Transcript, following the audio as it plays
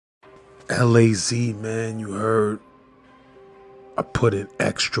LAZ, man, you heard. I put in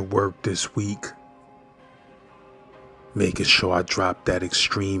extra work this week, making sure I drop that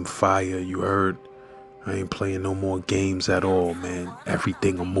extreme fire, you heard. I ain't playing no more games at all, man.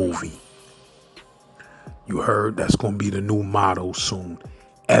 Everything a movie. You heard? That's gonna be the new motto soon.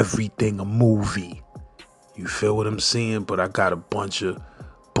 Everything a movie. You feel what I'm saying? But I got a bunch of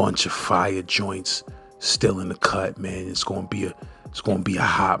fire joints still in the cut, man. It's gonna be a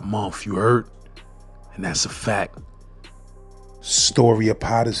hot month, you heard? And that's a fact. Story of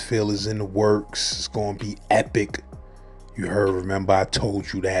Pottersville is in the works. It's gonna be epic. You heard, remember I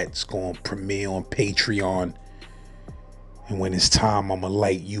told you that. It's gonna premiere on Patreon. And when it's time, I'ma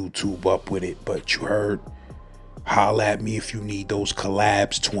light YouTube up with it. But you heard, holla at me if you need those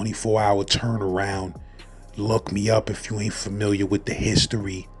collabs, 24-hour turnaround. Look me up if you ain't familiar with the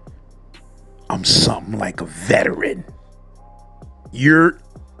history. I'm something like a veteran. You're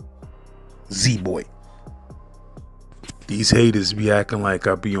Z-Boy. These haters be acting like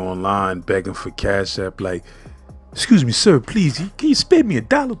I be online begging for Cash App like, excuse me, sir, please, can you spare me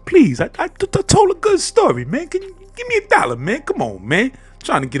 $1, please? I told a good story, man. Can you give me $1, man? Come on, man. I'm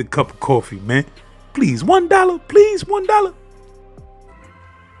trying to get a cup of coffee, man. Please, $1, please, $1.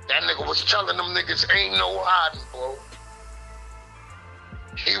 That nigga was telling them niggas ain't no hiding, bro.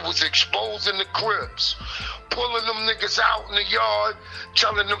 He was exposing the Crips, pulling them niggas out in the yard,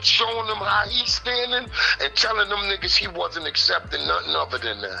 telling them, showing them how he's standing, and telling them niggas he wasn't accepting nothing other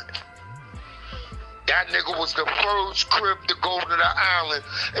than that. That nigga was the first Crip to go to the island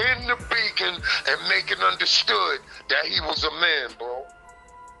in the Beacon and make it understood that he was a man, bro.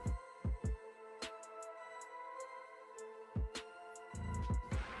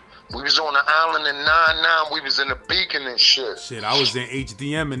 We was on the island in 99. We was in the Beacon and shit. Shit, I was in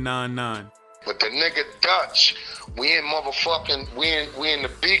HDM in 99. But the nigga Dutch, we in the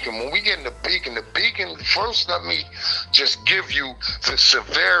Beacon. When we get in the Beacon, first let me just give you the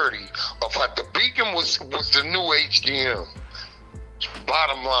severity of how the Beacon was the new HDM.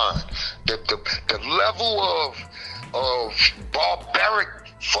 Bottom line, the level of barbaric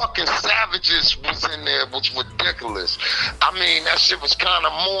fucking savages was in there, was ridiculous. I mean, that shit was kind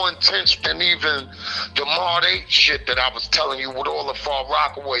of more intense than even the Mod 8 shit that I was telling you with all the Far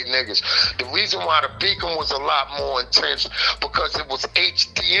Rockaway niggas. The reason why the Beacon was a lot more intense because it was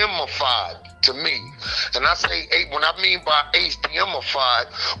HDM-ified to me. And I say, what I mean by HDM-ified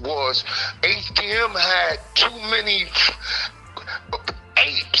was HDM had too many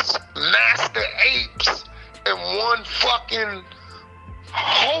apes, master apes, in one fucking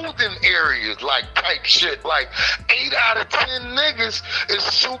holding areas, like type shit. Like 8 out of 10 niggas is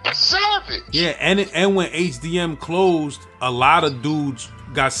super savage. Yeah, and when HDM closed, a lot of dudes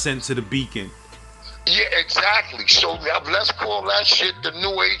got sent to the Beacon. Yeah, exactly. So let's call that shit the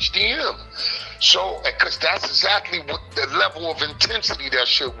new HDM. So, because that's exactly what the level of intensity that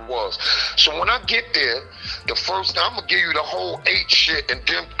shit was. So when I get there, the first time I'm gonna give you the whole 8 shit, and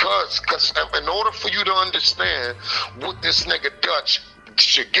then cause in order for you to understand what this nigga Dutch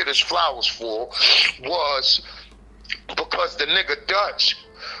should get his flowers for, was because the nigga Dutch,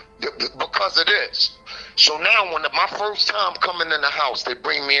 because of this. So now when my first time coming in the house, they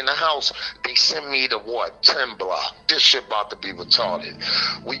bring me in the house, they send me to what? 10 block. This shit about to be retarded.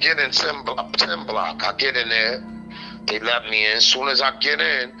 We get in 10 block. I get in there. They let me in. As soon as I get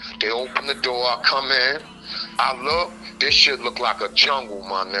in, they open the door. I come in. I look. This shit look like a jungle,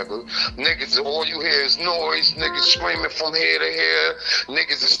 my nigga. Niggas, all you hear is noise. Niggas screaming from here to here.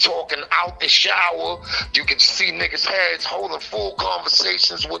 Niggas is talking out the shower. You can see niggas' heads holding full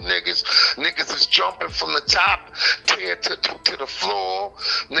conversations with niggas. Niggas is jumping from the top tier to the floor.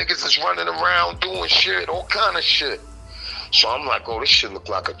 Niggas is running around doing shit, all kind of shit. So I'm like, oh, this shit look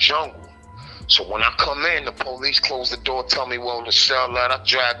like a jungle. So when I come in, the police close the door, tell me, well, the cell let. I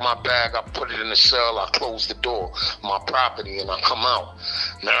drag my bag, I put it in the cell, I close the door, my property, and I come out.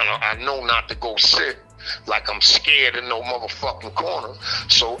 Now I know not to go sit like I'm scared in no motherfucking corner.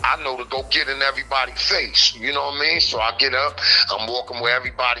 So I know to go get in everybody's face. You know what I mean? So I get up, I'm walking where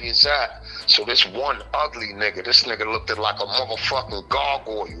everybody is at. So this one ugly nigga, this nigga looked like a motherfucking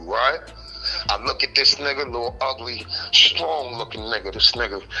gargoyle, right? I look at this nigga, little ugly, strong looking nigga. This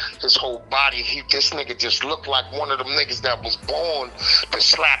nigga, his whole body, this nigga just looked like one of them niggas that was born to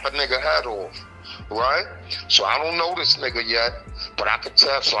slap a nigga head off, right? So I don't know this nigga yet, but I can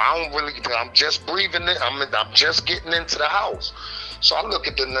tell. So I don't really, I'm just breathing in, I'm just getting into the house. So I look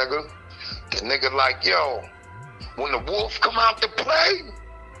at the nigga like, yo, when the wolf come out to play,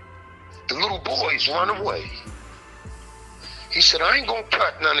 the little boys run away. He said, I ain't gonna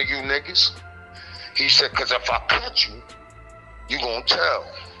cut none of you niggas. He said, cause if I cut you, you gonna tell.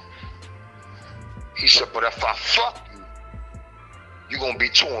 He said, but if I fuck you, you're gonna be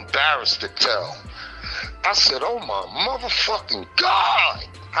too embarrassed to tell. I said, oh my motherfucking God.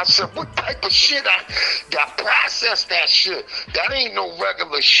 I said, what type of shit? I processed that shit. That ain't no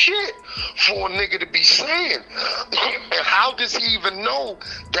regular shit for a nigga to be saying. And how does he even know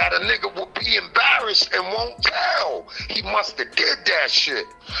that a nigga will be embarrassed and won't tell? He must have did that shit.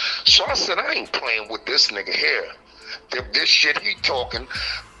 So I said, I ain't playing with this nigga here. This shit he talking,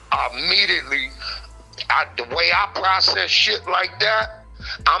 immediately, the way I process shit like that,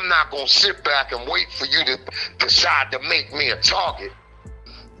 I'm not gonna sit back and wait for you to decide to make me a target.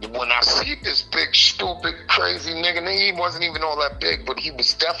 When I see this big, stupid, crazy nigga, he wasn't even all that big, but he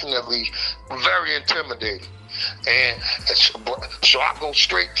was definitely very intimidating. And so I go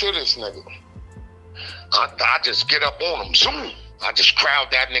straight to this nigga. I just get up on him, zoom. I just crowd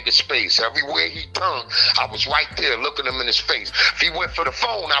that nigga's space. Everywhere he turned, I was right there looking him in his face. If he went for the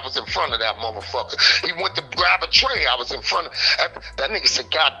phone, I was in front of that motherfucker. He went to grab a tray, I was in front of that nigga.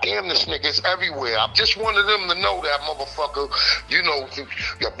 Said, God damn, this nigga's everywhere. I just wanted them to know that motherfucker, you know,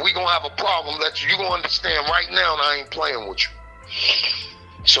 if we gonna have a problem, you gonna understand right now and I ain't playing with you.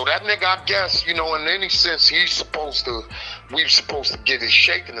 So that nigga, I guess, you know, in any sense, we supposed to get his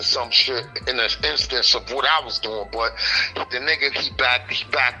shaking or some shit in an instance of what I was doing, but the nigga, he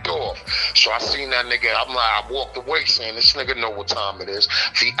backed off. So I seen that nigga, I walked away saying, this nigga know what time it is.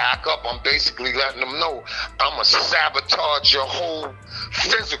 If he act up, I'm basically letting him know I'ma sabotage your whole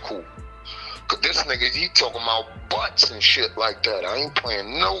physical. Cause this nigga, he talking about butts and shit like that. I ain't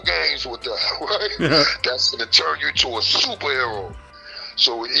playing no games with that, right? That's gonna turn you to a superhero.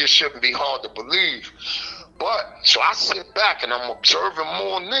 So it shouldn't be hard to believe. But, so I sit back and I'm observing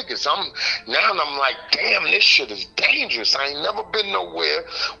more niggas. I'm like, damn, this shit is dangerous. I ain't never been nowhere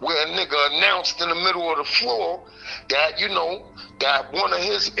where a nigga announced in the middle of the floor that, you know, that one of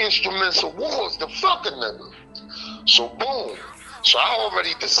his instruments of war is the fucking nigga. So boom. So I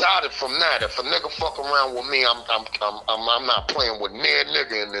already decided from that, if a nigga fuck around with me, I'm not playing with near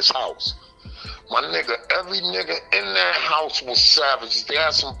nigga in this house. My nigga, every nigga in that house was savage. They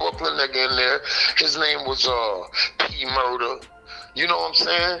had some Brooklyn nigga in there. His name was P Murder. You know what I'm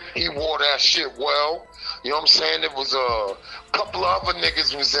saying? He wore that shit well. You know what I'm saying? There was a couple of other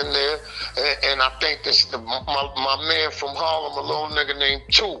niggas was in there. And I think my man from Harlem, a little nigga named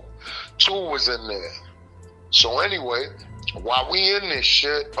Two was in there. So anyway, while we in this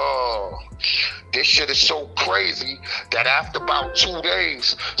shit is so crazy that after about 2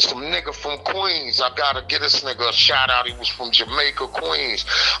 days, some nigga from Queens, I gotta get this nigga a shout out. He was from Jamaica, Queens.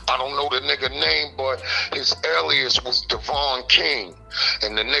 I don't know the nigga name, but his alias was Devon King.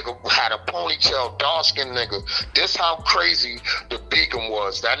 And the nigga had a ponytail, dark-skinned nigga. This how crazy the beacon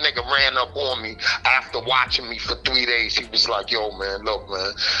was. That nigga ran up on me after watching me for 3 days. He was like, yo, man, look,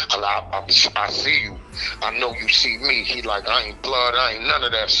 man, I see you. I know you see me. He like, I ain't blood, I ain't none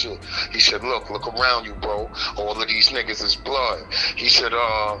of that shit. He said, look around you, bro. All of these niggas is blood. He said,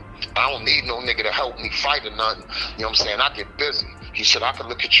 I don't need no nigga to help me fight or nothing. You know what I'm saying? I get busy. He said, I can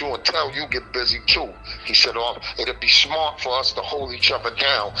look at you and tell you get busy too. He said, it'd be smart for us to hold each other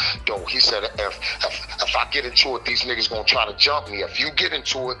down, though. He said, if I get into it, these niggas gonna try to jump me. If you get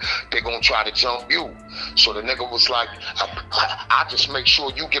into it, they gonna try to jump you. So the nigga was like, I just make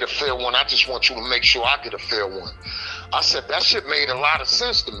sure you get a fair one. I just want you to make sure I get a fair one. I said, that shit made a lot of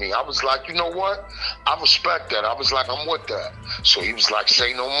sense to me. I was like, you know what? I respect that. I was like, I'm with that. So he was like,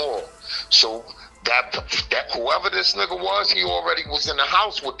 say no more. So that whoever this nigga was, he already was in the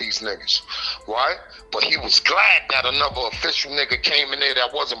house with these niggas, right? But he was glad that another official nigga came in there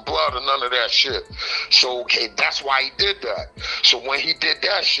that wasn't blood or none of that shit. So, okay, that's why he did that. So when he did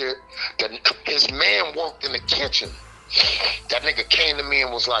that shit, his man worked in the kitchen. That nigga came to me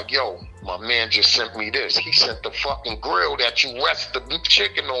and was like, yo, my man just sent me this. He sent the fucking grill that you rest the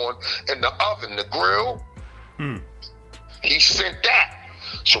chicken on in the oven, the grill. He sent that.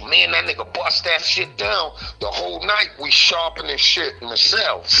 So me and that nigga bust that shit down. The whole night we sharpening shit in the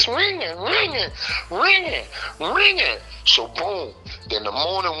cell. Ringing. So boom. Then the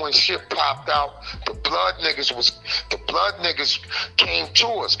morning when shit popped out, the blood niggas came to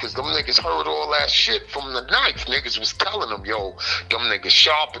us because them niggas heard all that shit from the knife. Niggas was telling them, yo, them niggas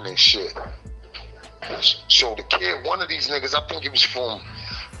sharpening shit. So the kid, one of these niggas, I think he was from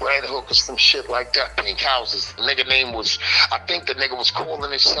Red Hook or some shit like that, Pink Houses. The nigga name was, I think the nigga was calling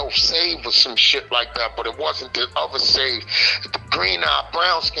himself Save or some shit like that, but it wasn't the other Save, the green-eyed,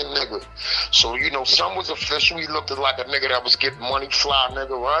 brown-skinned nigga. So, you know, some was official. He looked like a nigga that was getting money, fly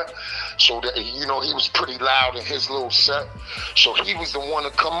nigga, right? So, that, you know, he was pretty loud in his little set. So he was the one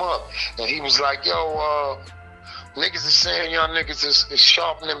to come up, and he was like, yo, niggas is saying y'all niggas is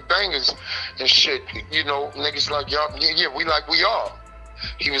sharpening bangers and shit. You know, niggas like y'all, yeah, we like we are.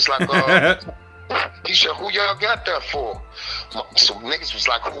 He was like, he said, who y'all got that for? So niggas was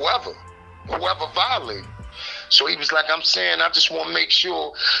like, whoever violated. So he was like, I'm saying, I just want to make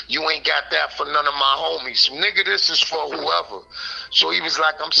sure you ain't got that for none of my homies. Nigga, this is for whoever. So he was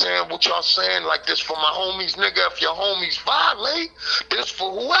like, I'm saying what y'all saying, like this for my homies, nigga. If your homies violate, this for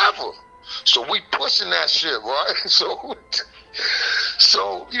whoever. So we pushing that shit, right? So,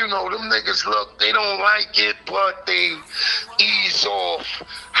 you know, them niggas, look, they don't like it, but they ease off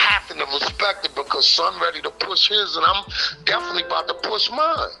having to respect it because son ready to push his, and I'm definitely about to push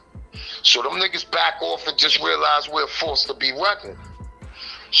mine. So them niggas back off and just realize we're forced to be reckoned.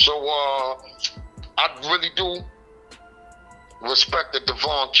 So I really do respect the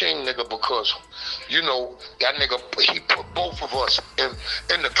Devon King nigga because, you know, that nigga, he put both of us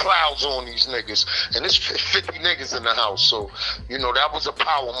in the clouds on these niggas. And there's 50 niggas in the house. So, you know, that was a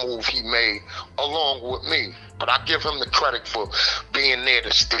power move he made along with me. But I give him the credit for being there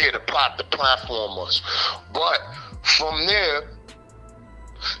to steer the pot, to platform us. But from there,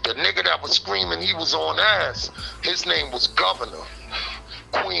 the nigga that was screaming he was on ass, his name was Governor.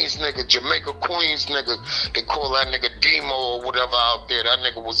 Queens nigga, Jamaica Queens nigga, they call that nigga Demo or whatever out there. That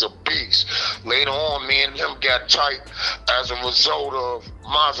nigga was a beast. Later on, me and him got tight as a result of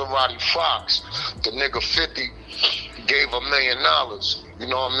Maserati Fox. The nigga 50 gave $1 million. You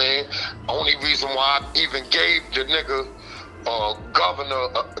know what I mean? Only reason why I even gave the nigga Governor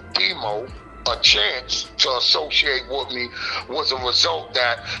Demo a chance to associate with me was a result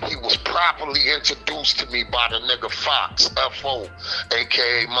that he was properly introduced to me by the nigga Fox, F.O.,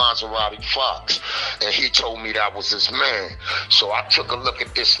 aka Maserati Fox, and he told me that was his man. So I took a look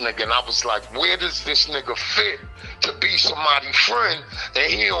at this nigga and I was like, where does this nigga fit to be somebody's friend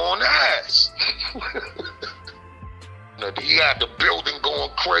and he on ass? He had the building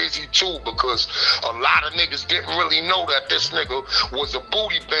going crazy too because a lot of niggas didn't really know that this nigga was a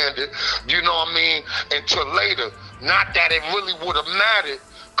booty bandit, you know what I mean, until later. Not that it really would have mattered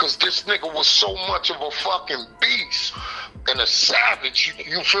because this nigga was so much of a fucking beast and a savage,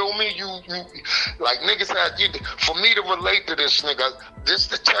 you feel me? You like niggas had, for me to relate to this nigga,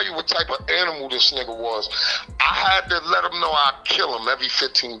 just to tell you what type of animal this nigga was, I had to let him know I'd kill him every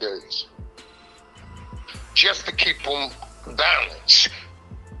 15 days. Just to keep them balanced.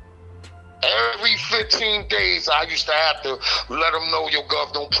 Every 15 days, I used to have to let them know, yo,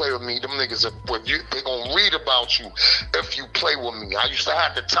 Gov, don't play with me. Them niggas, they gonna read about you if you play with me. I used to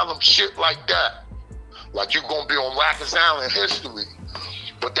have to tell them shit like that. Like, you gonna be on Rikers Island history.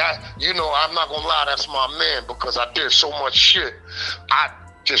 But that, you know, I'm not gonna lie, that's my man because I did so much shit. I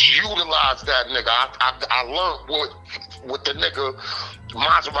just utilized that nigga. I learned what the nigga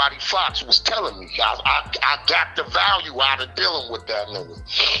Maserati Fox was telling me. I got the value out of dealing with that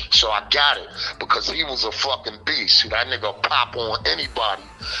nigga. So I got it because he was a fucking beast. That nigga pop on anybody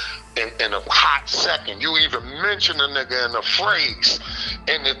in a hot second. You even mention a nigga in a phrase,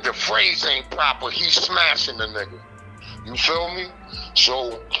 and if the phrase ain't proper, he's smashing the nigga. You feel me?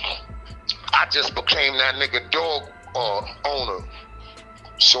 So I just became that nigga dog owner.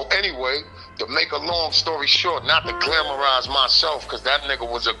 So anyway, to make a long story short, not to glamorize myself, because that nigga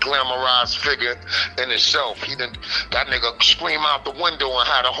was a glamorized figure in itself. That nigga scream out the window and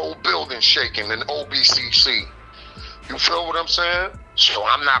had a whole building shaking in OBCC. You feel what I'm saying? So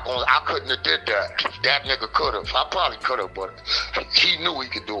I couldn't have did that. That nigga could have. I probably could have, but he knew he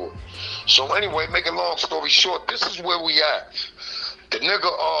could do it. So anyway, make a long story short, this is where we at. The nigga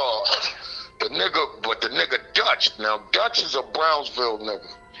Dutch. Now, Dutch is a Brownsville nigga.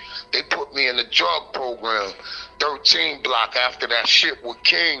 They put me in the drug program, 13 block after that shit with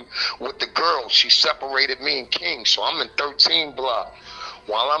King, with the girl. She separated me and King, so I'm in 13 block.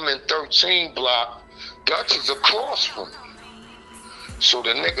 While I'm in 13 block, Dutch is across from me. So the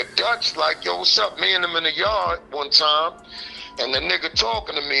nigga Dutch like, yo, what's up? Me and him in the yard one time, and the nigga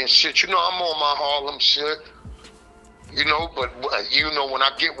talking to me and shit. You know, I'm on my Harlem shit. You know, but you know, when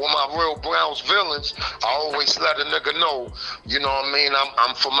I get with my real Browns villains, I always let a nigga know, you know what I mean,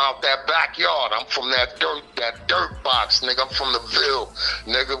 I'm from out that backyard. I'm from that dirt box, nigga. I'm from the Ville,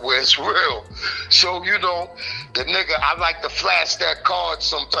 nigga, where it's real. So, you know, the nigga, I like to flash that card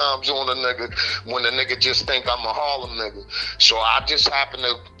sometimes on a nigga when the nigga just think I'm a Harlem nigga. So I just happen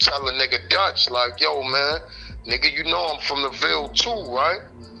to tell a nigga Dutch, like, yo, man, nigga, you know I'm from the Ville too, right?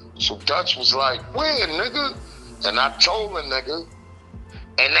 So Dutch was like, where, nigga? And I told the nigga,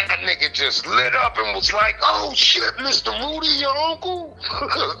 and that nigga just lit up and was like, oh shit, Mr. Rudy, your uncle?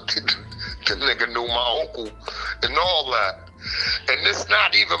 The nigga knew my uncle and all that. And this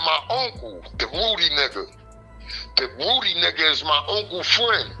not even my uncle, the Rudy nigga. the Rudy nigga is my uncle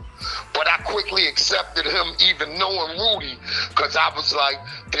friend. But I quickly accepted him even knowing Rudy, because I was like,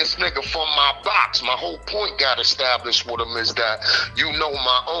 this nigga from my box. My whole point got established with him is that you know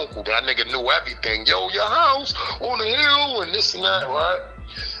my uncle. That nigga knew everything. Yo, your house on the hill and this and that, right?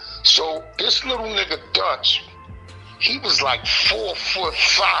 So this little nigga Dutch, he was like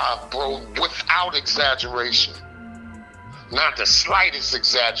 4'5", bro, without exaggeration. Not the slightest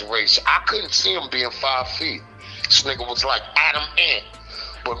exaggeration. I couldn't see him being 5 feet. This nigga was like Adam Ant.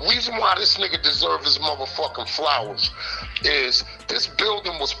 But reason why this nigga deserves his motherfucking flowers is this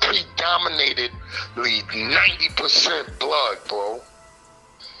building was predominantly 90% blood, bro.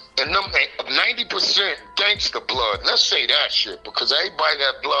 And them 90% gangster blood. Let's say that shit, because everybody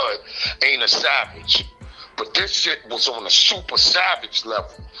that blood ain't a savage. But this shit was on a super savage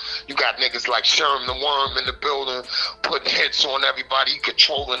level. You got niggas like Sherm the Worm in the building, putting hits on everybody,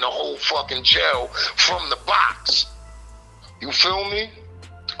 controlling the whole fucking jail from the box. You feel me?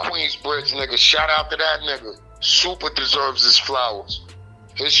 Queensbridge nigga, shout out to that nigga. Super deserves his flowers.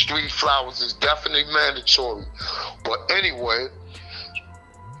 His street flowers is definitely mandatory. But anyway,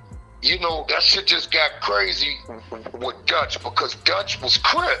 you know, that shit just got crazy with Dutch, because Dutch was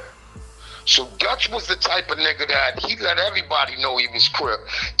CRIP. So Dutch was the type of nigga that he let everybody know he was CRIP,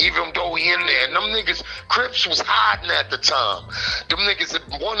 even though he in there. And them niggas, Crips was hiding at the time. Them niggas,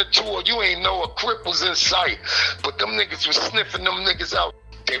 one or two of you ain't know a Crip was in sight, but them niggas was sniffing them niggas out.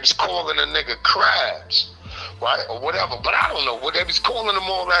 They was calling a nigga crabs, right, or whatever. But I don't know what they was calling them,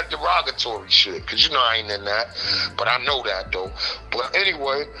 all that derogatory shit, because you know I ain't in that. But I know that though. But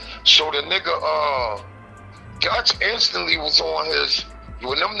anyway, so the nigga Dutch instantly was on his.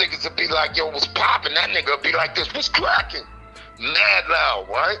 When them niggas would be like, yo, what's poppin'? That nigga would be like this, what's cracking? Mad loud,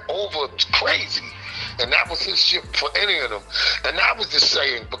 right? Over crazy. And that was his shit for any of them. And that was the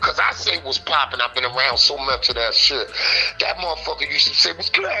saying, because I say what's poppin', I've been around so much of that shit. That motherfucker used to say, what's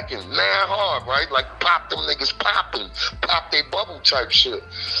cracking? Mad hard, right? Like pop them niggas poppin', pop they bubble type shit.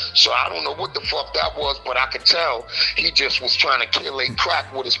 So I don't know what the fuck that was, but I could tell he just was trying to kill a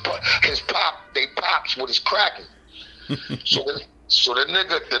crack with his pops with his cracking. So the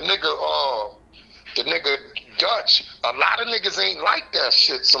nigga Dutch, a lot of niggas ain't like that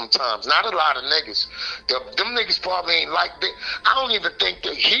shit sometimes. Not a lot of niggas. Them niggas probably ain't like that. I don't even think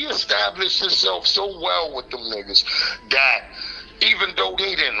that he established himself so well with them niggas that even though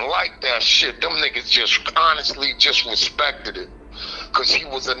they didn't like that shit, them niggas just honestly just respected it. Cause he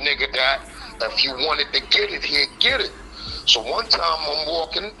was a nigga that if you wanted to get it, he'd get it. So one time I'm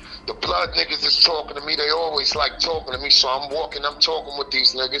walking, the blood niggas is talking to me. They always like talking to me. So I'm walking, I'm talking with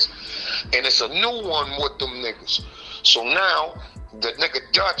these niggas. And it's a new one with them niggas. So now, the nigga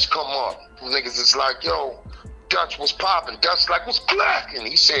Dutch come up. Niggas is like, yo, Dutch was popping. Dutch like, what's clacking?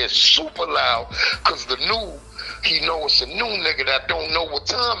 He said super loud, because he know it's a new nigga that don't know what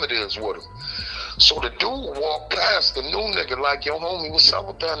time it is with him. So the dude walked past the new nigga like, yo, homie, what's up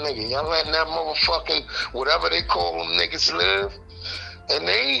with that nigga? Y'all letting that motherfucking, whatever they call them niggas live? And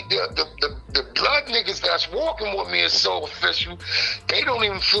they, the blood niggas that's walking with me is so official, they don't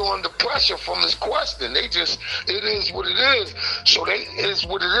even feel under pressure from this question. They just, it is what it is. So they, it is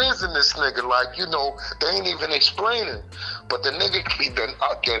what it is in this nigga. Like, you know, they ain't even explaining. But the nigga,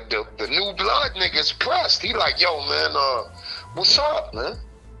 the new blood nigga's pressed. He like, yo, man, what's up, man?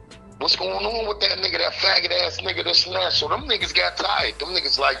 What's going on with that nigga, that faggot ass nigga, this and that? So them niggas got tired. Them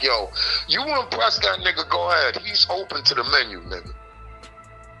niggas like, yo, you want to press that nigga, go ahead. He's open to the menu, nigga.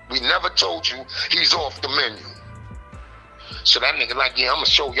 We never told you he's off the menu. So that nigga like, yeah, I'm gonna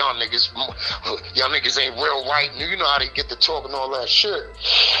show y'all niggas ain't real right. You know how they get to talking all that shit.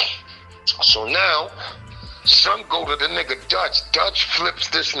 So now, son go to the nigga Dutch. Dutch flips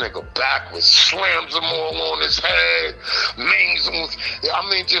this nigga backwards, slams him all on his head, mings him with, I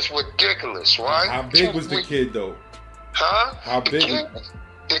mean, just ridiculous, right? How big was the kid though? Huh? How big?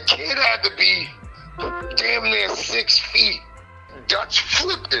 The kid had to be damn near 6 feet. Dutch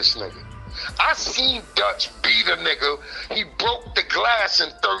flipped this nigga. I seen Dutch beat a nigga. He broke the glass in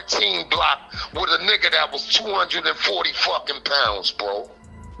 13 block with a nigga that was 240 fucking pounds, bro.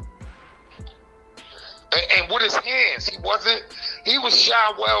 And with his hands, he was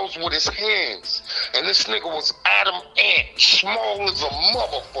Shy Wells with his hands. And this nigga was Adam Ant, small as a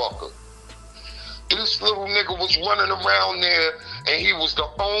motherfucker. This little nigga was running around there, and he was the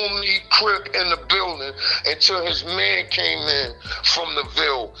only Crip in the building until his man came in from the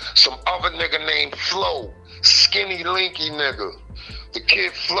Ville. Some other nigga named Flo, skinny, linky nigga. The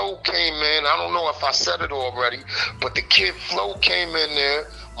kid Flo came in. I don't know if I said it already, but the kid Flo came in there.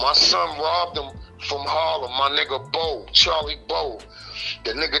 My son robbed him from Harlem. My nigga Bo, Charlie Bo.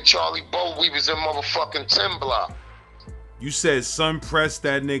 The nigga Charlie Bo, we was in motherfucking 10 block. You said son pressed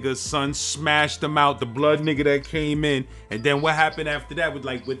that nigga, son smashed him out, the blood nigga that came in, and then what happened after that with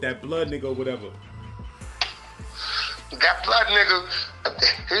that blood nigga or whatever? That blood nigga,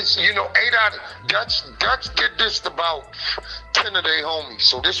 his, 8 out of Dutch did this to about 10 of their homies.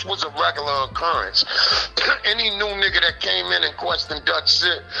 So this was a regular occurrence. Any new nigga that came in and questioned Dutch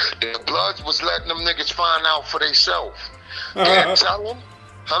shit, the Bloods was letting them niggas find out for themselves. They'd tell them,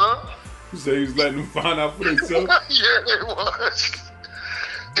 huh? You say he was letting them find out for themselves? Yeah, they was.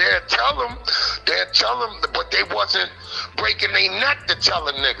 They'd tell them, but they wasn't breaking their neck to tell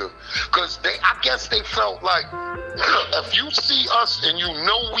a nigga. Cause I guess they felt like, if you see us and you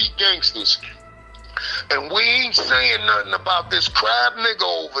know we gangsters, and we ain't saying nothing about this crab nigga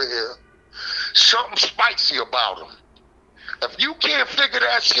over here, something spicy about him. If you can't figure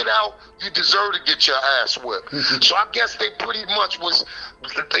that shit out, you deserve to get your ass whipped. So I guess they pretty much was,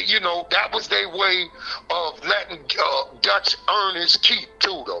 that was their way of letting Dutch earn his keep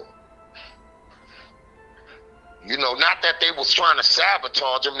too, though. Not that they was trying to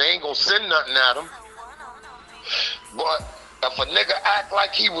sabotage him. They ain't gonna send nothing at him. But if a nigga act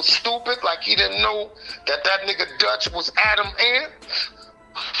like he was stupid, like he didn't know that nigga Dutch was Adam Ant,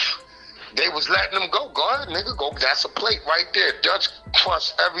 they was letting him go. Go ahead, nigga, go. That's a plate right there. Dutch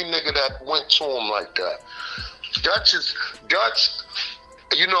crushed every nigga that went to him like that. Dutch, I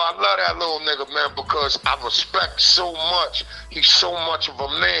love that little nigga, man, because I respect so much. He's so much of a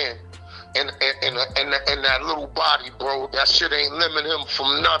man. And that little body, bro, that shit ain't limit him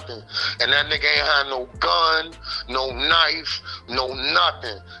from nothing. And that nigga ain't had no gun, no knife, no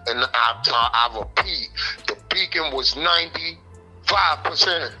nothing. And I repeat, the beacon was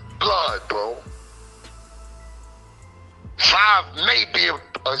 95% blood, bro. 5 may be an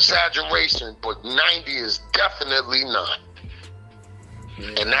exaggeration, but 90 is definitely not.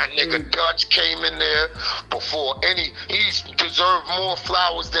 And that nigga Dutch came in there before he's deserved more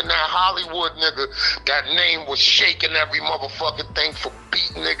flowers than that Hollywood nigga. That name was shaking every motherfucking thing for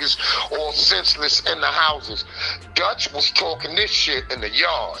beating niggas all senseless in the houses. Dutch was talking this shit in the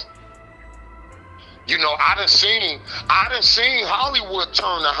yard. I done seen Hollywood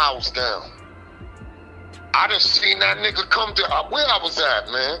turn the house down. I done seen that nigga come to where I was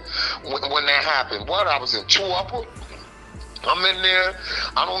at, man, when that happened. I was in 2 Upper. I'm in there.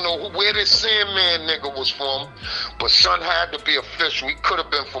 I don't know where this Sandman nigga was from, but son had to be official. He could have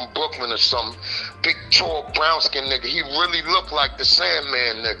been from Brooklyn or something. Big, tall, brown-skinned nigga. He really looked like the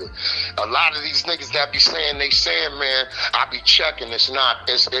Sandman nigga. A lot of these niggas that be saying they Sandman, I be checking. It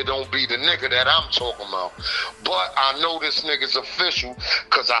don't be the nigga that I'm talking about. But I know this nigga's official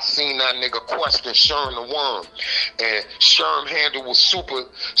because I seen that nigga question Sherm the Worm. And Sherm handle was super,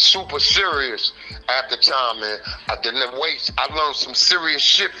 super serious at the time, man. I didn't waste. I learned some serious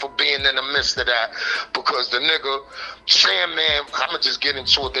shit for being in the midst of that because the nigga Sandman, I'ma just get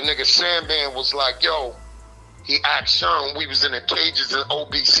into it. The nigga Sandman was like, yo, he asked Sherm, we was in the cages in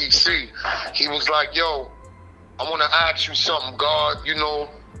OBCC. He was like, yo, I want to ask you something, God.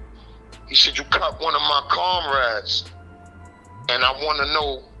 He said, you cut one of my comrades, and I want to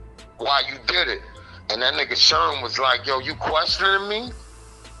know why you did it. And that nigga Sherm was like, yo, you questioning me?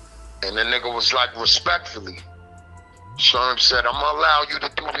 And the nigga was like, respectfully. Sherm said, I'm gonna allow you to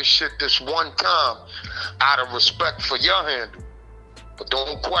do this shit this one time out of respect for your handle. But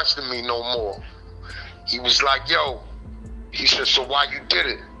don't question me no more. He was like, yo, he said, so why you did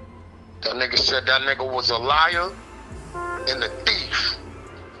it? That nigga said that nigga was a liar and a thief,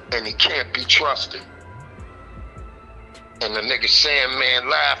 and he can't be trusted. And the nigga Sandman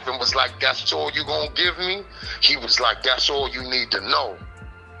laughed and was like, that's all you gonna give me? He was like, that's all you need to know.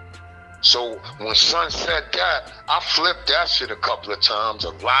 So when son said that, I flipped that shit a couple of times, a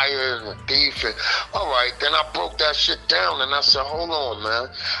liar and a thief. And all right, then I broke that shit down and I said, hold on,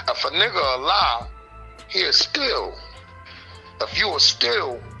 man. If a nigga a lie, he a steal. If you a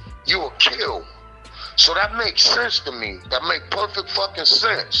steal, you a kill. So that makes sense to me. That make perfect fucking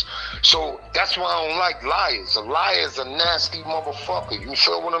sense. So that's why I don't like liars. A liar is a nasty motherfucker. You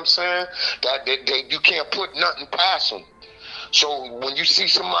feel what I'm saying? That you can't put nothing past them. So when you see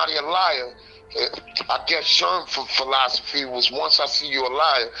somebody a liar, I guess Sherm's philosophy was, once I see you a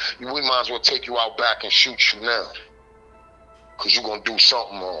liar, we might as well take you out back and shoot you now. Because you're going to do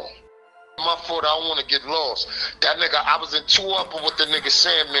something wrong. My fault, I don't want to get lost. That nigga, I was in 2 Upper with the nigga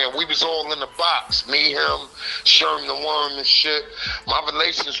Sandman. We was all in the box. Me, him, Sherm the Worm and shit. My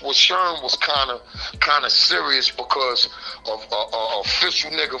relations with Sherm was kind of serious because of a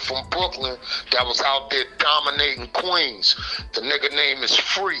official nigga from Brooklyn that was out there dominating Queens. The nigga name is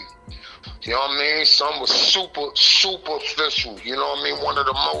Free. You know what I mean? Son was super, super official. You know what I mean? One of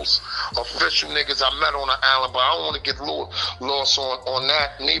the most official niggas I met on the island. But I don't want to get lost on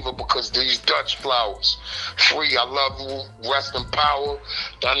that neither, because these Dutch flowers. Free, I love you. Rest in power.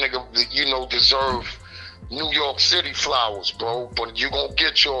 That nigga, you know, deserve New York City flowers, bro. But you gonna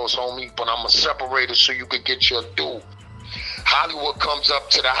get yours, homie. But I'ma separate it so you can get your due. Hollywood comes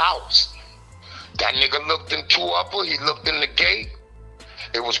up to the house. That nigga looked in two upper. He looked in the gate.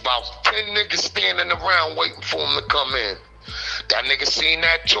 It was about 10 niggas standing around waiting for him to come in. That nigga seen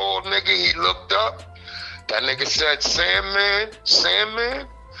that tall nigga, he looked up. That nigga said, Sandman, Sandman.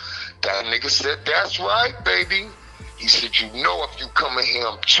 That nigga said, that's right, baby. He said, you know if you come in here,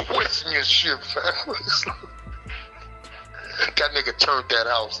 I'm twisting your shit, fam. That nigga turned that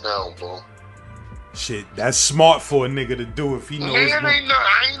house down, bro. Shit, that's smart for a nigga to do if he knows. Man,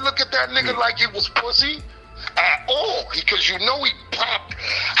 I ain't look at that nigga like it was pussy at all, because you know he popped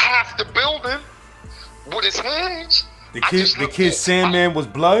half the building with his hands. The kid Sandman was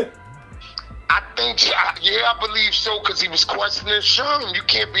blood? I think, yeah, I believe so, because he was questioning Sean. You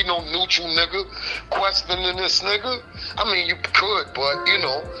can't be no neutral nigga questioning this nigga. I mean, you could, but, you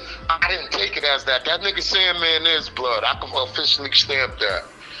know, I didn't take it as that. That nigga Sandman is blood. I can officially stamp that.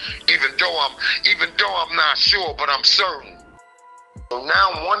 Even though I'm not sure, but I'm certain. So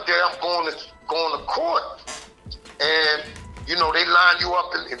now one day I'm going to court, and you know they line you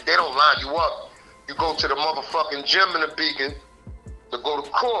up, and if they don't line you up, you go to the motherfucking gym in the Beacon to go to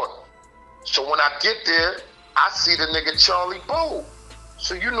court. So when I get there, I see the nigga Charlie Bo.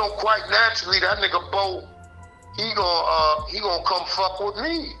 So you know quite naturally that nigga Bo, he gonna come fuck with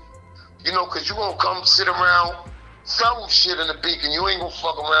me, you know, cause you gonna come sit around. Some shit in the Beacon. You ain't gonna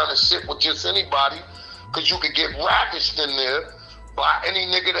fuck around and sit with just anybody, cause you could get ravished in there by any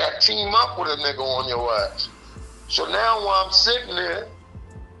nigga that team up with a nigga on your ass. So now while I'm sitting there,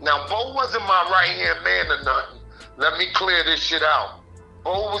 now Bo wasn't my right hand man or nothing. Let me clear this shit out.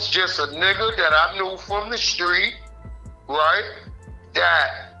 Bo was just a nigga that I knew from the street, right?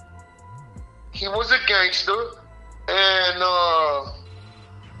 That he was a gangster, and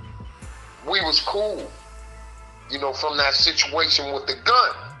we was cool. You know, from that situation with the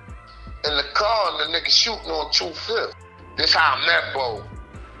gun in the car and the nigga shooting on 2/5. This how I met Bo.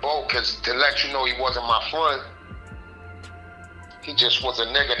 Bo, cause to let you know he wasn't my friend, he just was a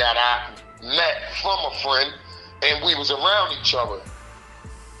nigga that I met from a friend, and we was around each other.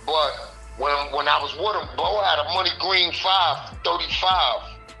 But when I was with him, Bo had a Money Green 535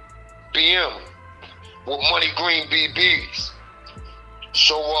 BM with Money Green BBs.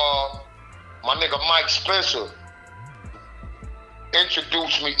 So my nigga Mike Spencer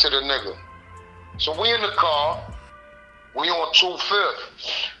introduced me to the nigga. So we in the car, we on 2/5.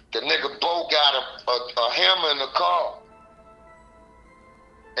 The nigga Bo got a hammer in the car.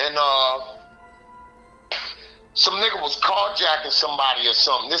 And some nigga was carjacking somebody or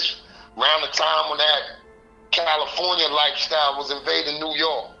something. This around the time when that California lifestyle was invading New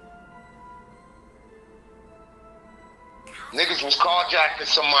York. Niggas was carjacking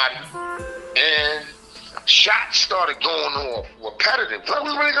somebody, and shots started going off, repetitive. You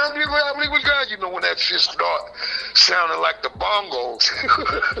know when that shit start sounding like the bongos.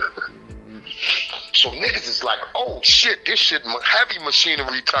 So niggas is like, oh shit, this shit heavy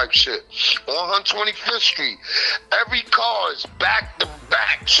machinery type shit. On 125th Street, every car is back to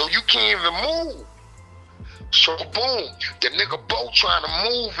back, so you can't even move. So boom, the nigga Bo trying to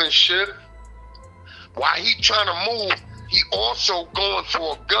move and shit. While he trying to move, he also going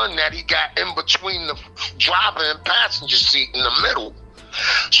for a gun that he got in between the driver and passenger seat in the middle.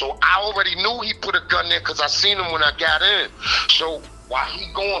 So I already knew he put a gun there because I seen him when I got in. So while he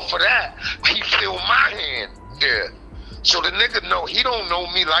going for that, he feel my hand there. So the nigga know, he don't know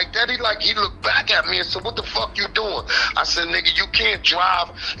me like that. He looked back at me and said, what the fuck you doing? I said, nigga, you can't drive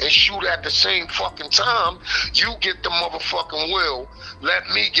and shoot at the same fucking time. You get the motherfucking wheel. Let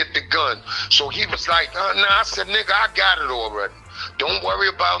me get the gun. So he was like, nah. I said, nigga, I got it already. Don't worry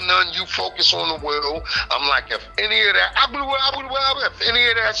about nothing. You focus on the wheel. I'm like, if any of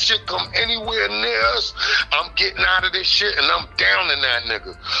that shit come anywhere near us, I'm getting out of this shit and I'm down in that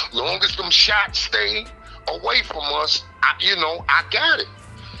nigga. Long as them shots stay away from us, I got it.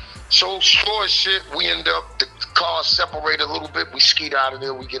 So short shit, we end up, the cars separate a little bit, we skeet out of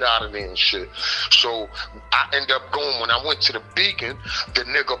there, we get out of there and shit. So I end up going, when I went to the Beacon, the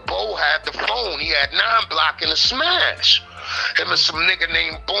nigga Bo had the phone, he had 9 Block in a smash. Him and some nigga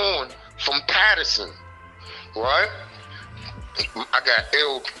named Bourne from Patterson, right? I got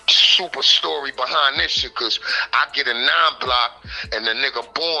ill super story behind this shit, cause I get a 9 Block and the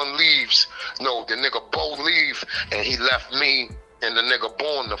nigga Bourne leaves. No, the nigga Bo leave and he left me and the nigga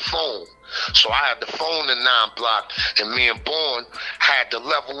Born the phone. So I had the phone in 9 Block, and me and Born had to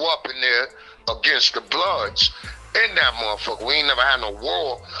level up in there against the Bloods in that motherfucker. We ain't never had no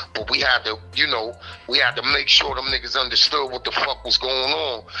war, but we had to, you know, we had to make sure them niggas understood what the fuck was going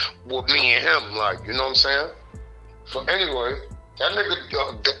on with me and him, like, you know what I'm saying? So anyway, that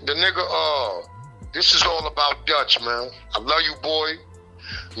nigga, the nigga, this is all about Dutch, man. I love you, boy.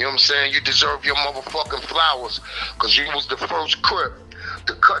 You know what I'm saying? You deserve your motherfucking flowers, because you was the first CRIP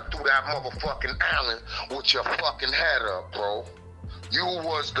to cut through that motherfucking island with your fucking head up, bro. You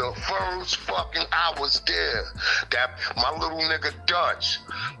was the first fucking, I was there. That, my little nigga Dutch,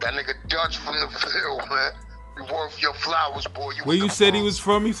 that nigga Dutch from the field, man. You worth your flowers, boy. Where you said he was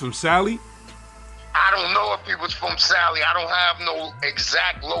from? He's from Sally? I don't know if he was from Sally. I don't have no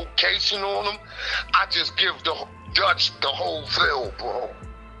exact location on him. I just give the Dutch the whole field, bro.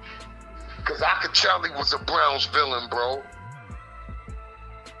 Cause I could tell he was a Browns villain, bro.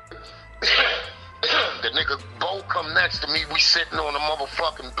 The nigga Bo come next to me, we sitting on the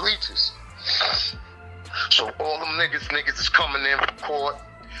motherfucking bleachers. So all them niggas is coming in for court.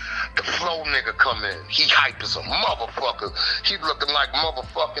 The Flow nigga come in. He hype as a motherfucker. He looking like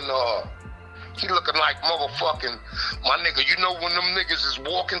motherfucking, my nigga, you know when them niggas is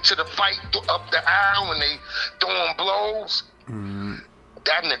walking to the fight up the aisle and they throwing blows?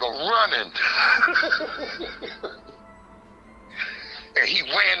 That nigga running. And he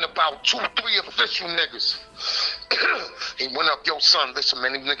ran about 2-3 official niggas. He went up, yo, son, listen,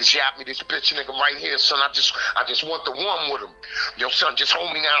 man, these niggas yapped me this bitch nigga right here, son. I just want the one with him. Yo, son, just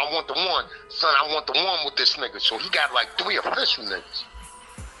hold me now, I want the one. Son, I want the one with this nigga. So he got like 3 official niggas.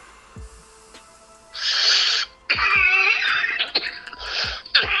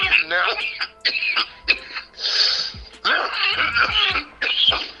 Now,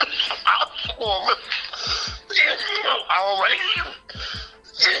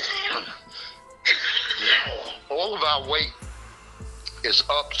 all of our weight is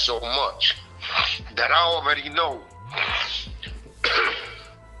up so much that I already know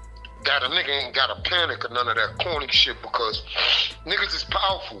that a nigga ain't gotta panic or none of that corny shit, because niggas is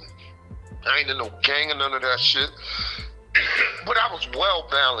powerful. I ain't in no gang or none of that shit. But I was well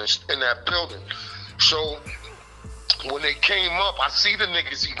balanced in that building. So when they came up, I see the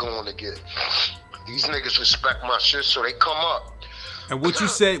niggas he going to get. These niggas respect my shit, so they come up. And what you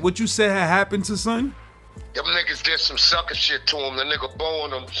said had happened to son? Them niggas did some sucker shit to him. The nigga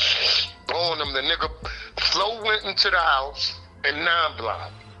blowing them. The nigga Flo went into the house in 9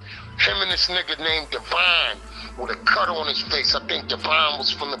 Block. Him and this nigga named Divine with a cut on his face. I think Divine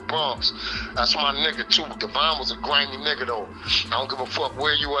was from the Bronx. That's my nigga too. Divine was a grimy nigga though. I don't give a fuck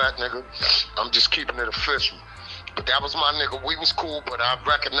where you at, nigga. I'm just keeping it official. But that was my nigga. We was cool, but I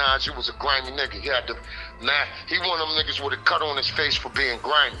recognized you was a grimy nigga. He had he one of them niggas with a cut on his face for being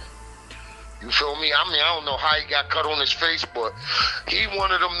grimy. You feel me? I mean, I don't know how he got cut on his face, but he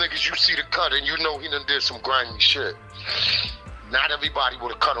one of them niggas you see the cut and you know he done did some grimy shit. Not everybody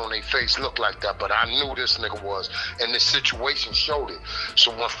with a cut on their face looked like that, but I knew this nigga was, and the situation showed it. So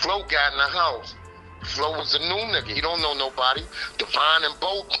when Flo got in the house, Flo was a new nigga. He don't know nobody. Divine and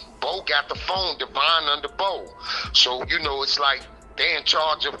Bo got the phone, Divine under Bo. So, you know, it's like they in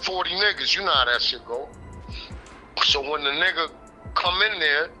charge of 40 niggas. You know how that shit go. So when the nigga come in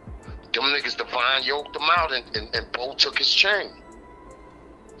there, them niggas Divine yoked him out and Bo took his chain.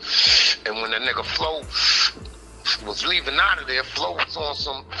 And when the nigga Flo was leaving out of there, Flo was on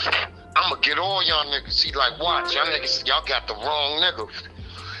some, I'ma get all y'all niggas. He like, watch, y'all niggas, y'all got the wrong nigga.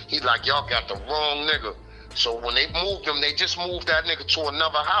 He like, y'all got the wrong nigga. So when they moved him, they just moved that nigga to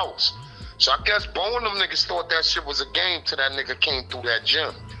another house. So I guess Bo and them niggas thought that shit was a game till that nigga came through that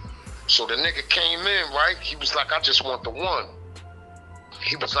gym. So the nigga came in, right? He was like, I just want the one.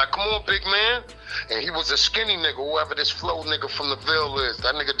 He was like, come on, big man. And he was a skinny nigga, whoever this Flow nigga from the Ville is.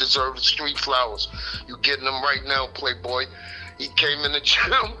 That nigga deserved the street flowers. You getting them right now, Playboy. He came in the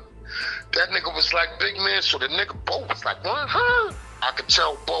gym. That nigga was like, big man. So the nigga Bo was like, what, huh? I could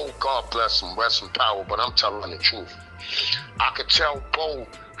tell Bo, God bless him, rest in power, but I'm telling the truth. I could tell Bo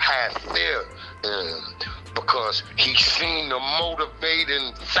had fear in him because he seen the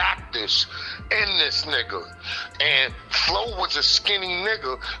motivating factors in this nigga. And Flo was a skinny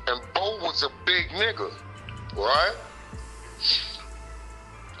nigga and Bo was a big nigga, right?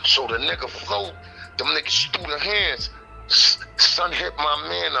 So the nigga Flo, them niggas threw their hands. Son hit my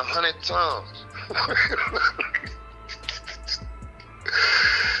man 100 times.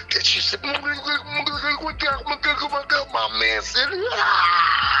 Then she said, my man said,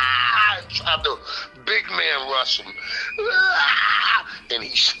 tried to big man rush him. And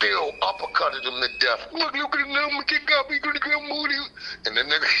he still uppercutted him to death. Look at him now, I'm gonna get moody. And the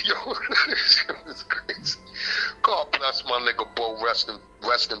nigga, yo, this shit was crazy. God bless my nigga Bo, rest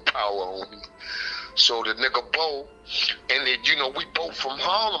in power, homie. So the nigga Bo, and then, you know, we both from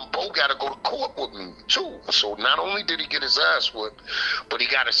Harlem. Bo got to go to court with me, too. So not only did he get his ass whipped, but he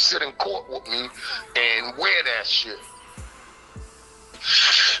got to sit in court with me and wear that shit.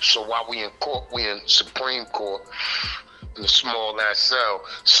 So while we in court, we in Supreme Court, in a small ass cell,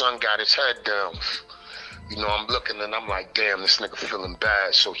 son got his head down. You know, I'm looking and I'm like, damn, this nigga feeling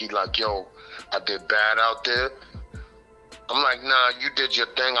bad. So he like, yo, I did bad out there. I'm like, nah, you did your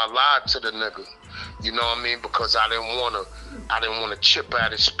thing. I lied to the nigga. You know what I mean? Because I didn't want to chip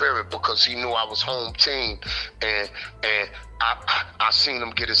at his spirit, because he knew I was home team, and I seen him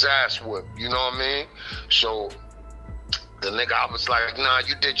get his ass whipped. You know what I mean? So the nigga, I was like, nah,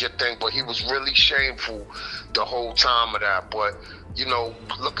 you did your thing, but he was really shameful the whole time of that. But, you know,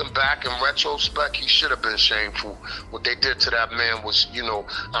 looking back in retrospect, he should have been shameful. What they did to that man was, you know,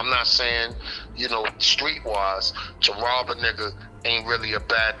 I'm not saying, you know, streetwise, to rob a nigga ain't really a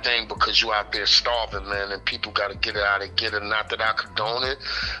bad thing, because you out there starving, man, and people got to get it out and get it. Not that I condone it.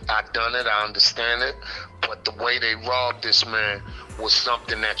 I done it. I understand it. But the way they robbed this man was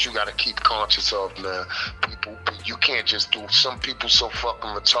something that you got to keep conscious of, man. People, you can't just do. Some people so fucking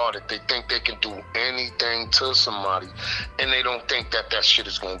retarded. They think they can do anything to somebody, and they don't think that that shit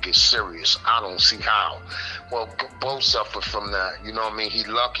is going to get serious. I don't see how. Well, both suffered from that. You know what I mean? He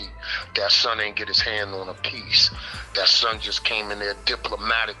lucky that son ain't get his hand on a piece. That son just came in there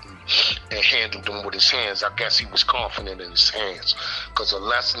diplomatically and handled him with his hands. I guess he was confident in his hands, because a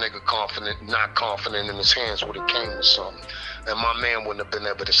less nigga not confident in his hands would have came with something. And my man wouldn't have been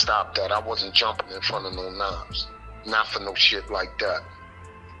able to stop that. I wasn't jumping in front of no knives. Not for no shit like that.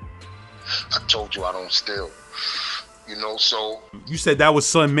 I told you I don't steal. You know, so... You said that was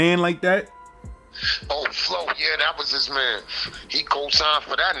son man like that? Oh, Flo, yeah, that was his man. He co-signed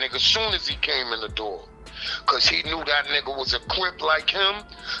for that nigga as soon as he came in the door. Because he knew that nigga was a crip like him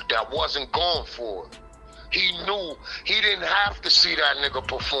that wasn't going for it. He knew he didn't have to see that nigga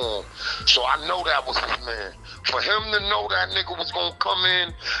perform. So I know that was his man. For him to know that nigga was going to come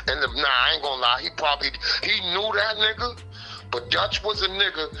in, and nah, I ain't going to lie, he knew that nigga, but Dutch was a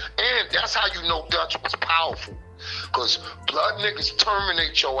nigga, and that's how you know Dutch was powerful. Because blood niggas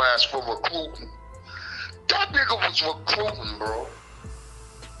terminate your ass for recruiting. That nigga was recruiting, bro.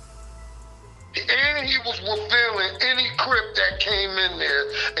 And he was revealing any crip that came in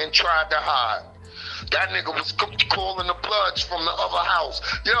there and tried to hide. That nigga was calling the Bloods from the other house.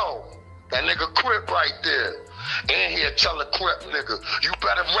 Yo, that nigga Crip right there. And he'll tell a Crip nigga, you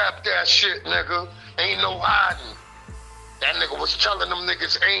better rap that shit, nigga. Ain't no hiding. That nigga was telling them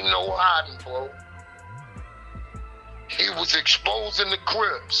niggas, ain't no hiding, bro. He was exposing the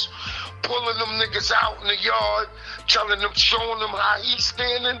Crips, pulling them niggas out in the yard, telling them, showing them how he's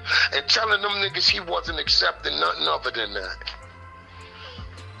standing, and telling them niggas he wasn't accepting nothing other than that.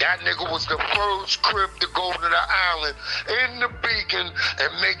 That nigga was the first Crip to go to the island in the Beacon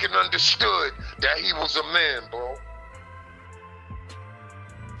and make it understood that he was a man, bro.